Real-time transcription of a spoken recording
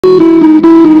Hi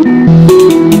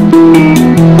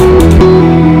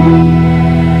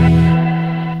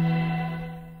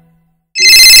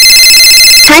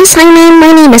Simon,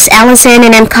 my name is Allison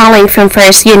and I'm calling from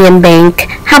First Union Bank.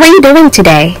 How are you doing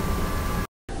today?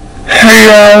 Hey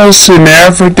Allison,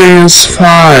 everything is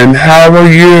fine. How are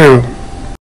you?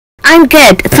 I'm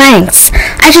good, thanks.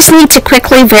 I just need to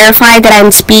quickly verify that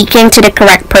I'm speaking to the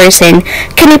correct person.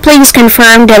 Can you please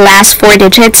confirm the last four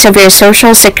digits of your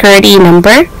social security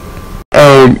number?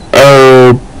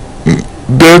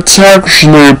 That's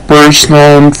actually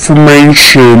personal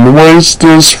information. What is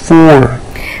this for?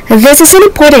 This is an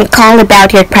important call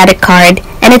about your credit card,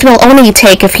 and it will only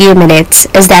take a few minutes.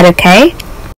 Is that okay?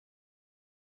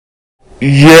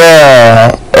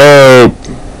 Yeah,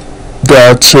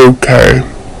 that's okay.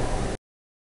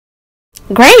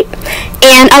 Great.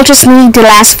 And I'll just need the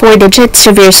last four digits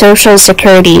of your social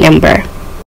security number.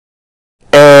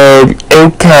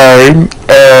 Okay,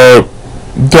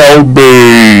 that'll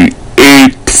be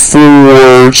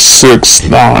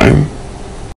 8469.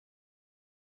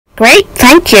 Great,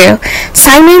 thank you.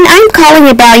 Simon, I'm calling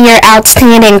about your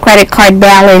outstanding credit card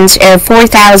balance of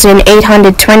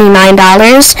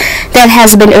 $4,829 that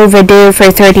has been overdue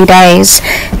for 30 days.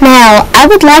 Now, I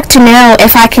would like to know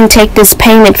if I can take this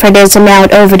payment for this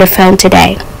amount over the phone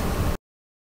today.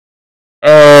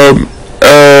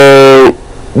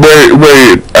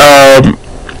 Wait,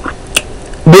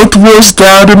 what was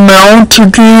that amount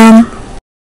again?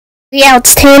 The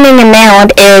outstanding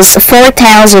amount is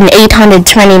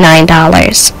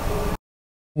 $4,829.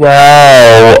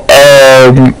 Wow,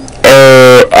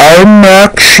 I'm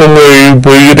actually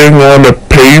waiting on a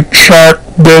paycheck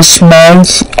this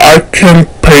month. I can't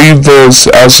pay this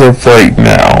as of right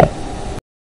now.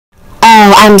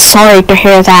 Oh, I'm sorry to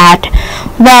hear that.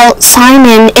 Well,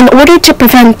 Simon, in order to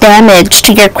prevent damage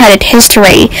to your credit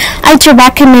history, I do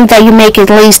recommend that you make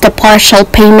at least a partial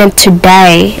payment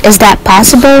today. Is that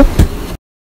possible?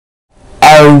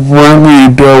 I really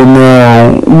don't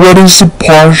know. What does a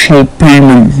partial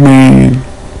payment mean?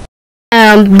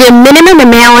 The minimum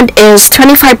amount is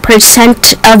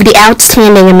 25% of the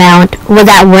outstanding amount. Would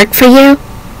that work for you?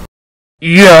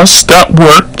 Yes, that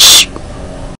works.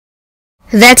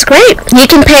 That's great. You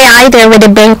can pay either with a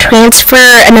bank transfer,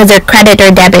 another credit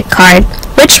or debit card.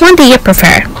 Which one do you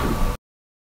prefer?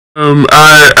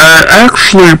 I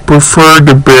actually prefer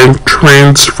the bank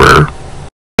transfer.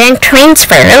 Bank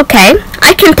transfer, okay.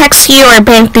 I can text you our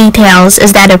bank details.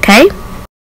 Is that okay?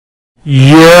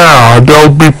 Yeah,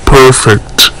 that'll be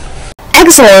perfect.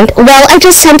 Excellent. Well, I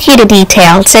just sent you the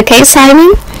details, okay,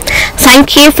 Simon?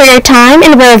 Thank you for your time,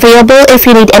 and we're available if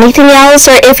you need anything else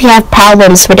or if you have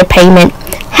problems with the payment.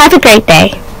 Have a great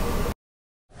day.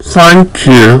 Thank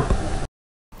you.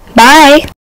 Bye.